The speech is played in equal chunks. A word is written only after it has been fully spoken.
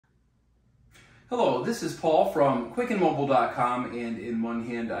Hello, this is Paul from quickandmobile.com, and in one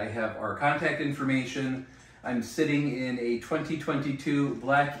hand I have our contact information. I'm sitting in a 2022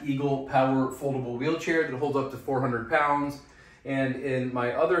 Black Eagle Power foldable wheelchair that holds up to 400 pounds. And in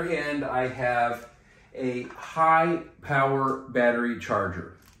my other hand I have a high power battery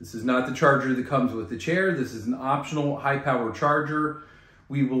charger. This is not the charger that comes with the chair. This is an optional high power charger.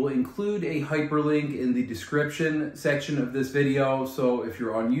 We will include a hyperlink in the description section of this video. So if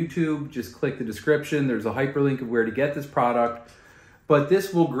you're on YouTube, just click the description. There's a hyperlink of where to get this product. But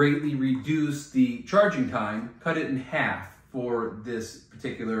this will greatly reduce the charging time, cut it in half for this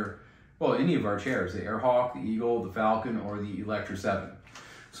particular, well, any of our chairs, the Airhawk, the Eagle, the Falcon, or the Electra 7.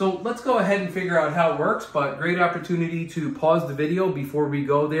 So let's go ahead and figure out how it works, but great opportunity to pause the video before we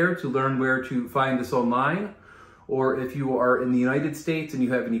go there to learn where to find this online. Or if you are in the United States and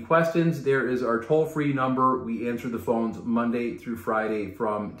you have any questions, there is our toll-free number. We answer the phones Monday through Friday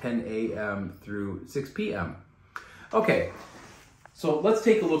from 10 a.m. through 6 p.m. Okay, so let's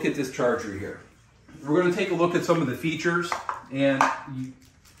take a look at this charger here. We're going to take a look at some of the features, and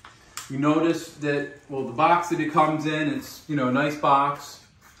you notice that, well, the box that it comes in, it's, you know, a nice box,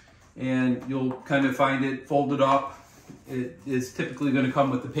 and you'll kind of find it folded up. It is typically going to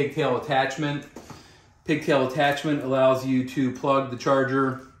come with the pigtail attachment. Pigtail attachment allows you to plug the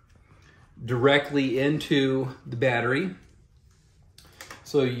charger directly into the battery.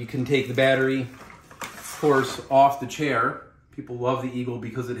 So you can take the battery, of course, off the chair. People love the Eagle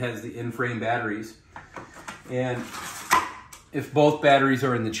because it has the in-frame batteries. And if both batteries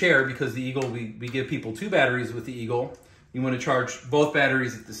are in the chair, because the Eagle, we give people 2 batteries with the Eagle, you want to charge both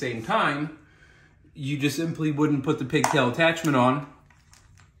batteries at the same time, you just simply wouldn't put the pigtail attachment on.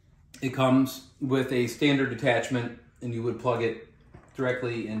 It comes with a standard attachment, and you would plug it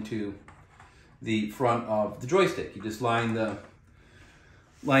directly into the front of the joystick. You just line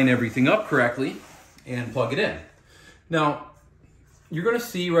everything up correctly and plug it in. Now, you're going to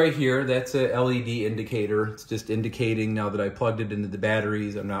see right here, that's a LED indicator. It's just indicating now that I plugged it into the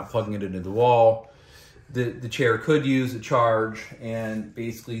batteries. I'm not plugging it into the wall. The chair could use a charge, and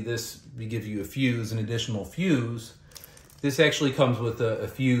basically this, we give you a fuse, an additional fuse. This actually comes with a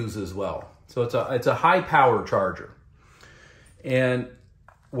fuse as well. So it's a high power charger. And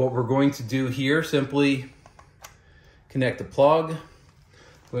what we're going to do here, simply connect the plug. I'm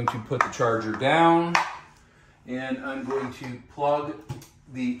going to put the charger down, and I'm going to plug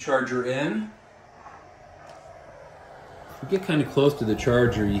the charger in. If we get kind of close to the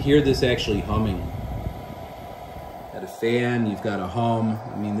charger, you hear this actually humming. Got a fan, you've got a hum.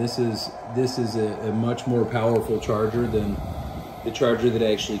 I mean, this is a much more powerful charger than the charger that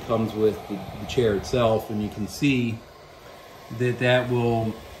actually comes with the chair itself, and you can see that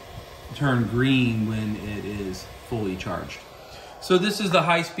will turn green when it is fully charged. So this is the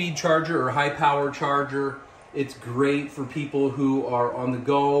high-speed charger or high-power charger. It's great for people who are on the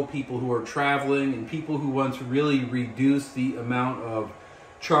go, people who are traveling, and people who want to really reduce the amount of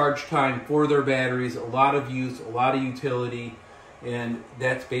charge time for their batteries. A lot of use, a lot of utility, and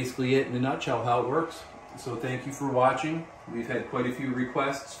that's basically it in a nutshell how it works. So thank you for watching. We've had quite a few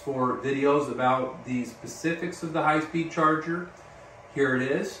requests for videos about the specifics of the high-speed charger. Here it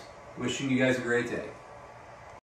is. Wishing you guys a great day.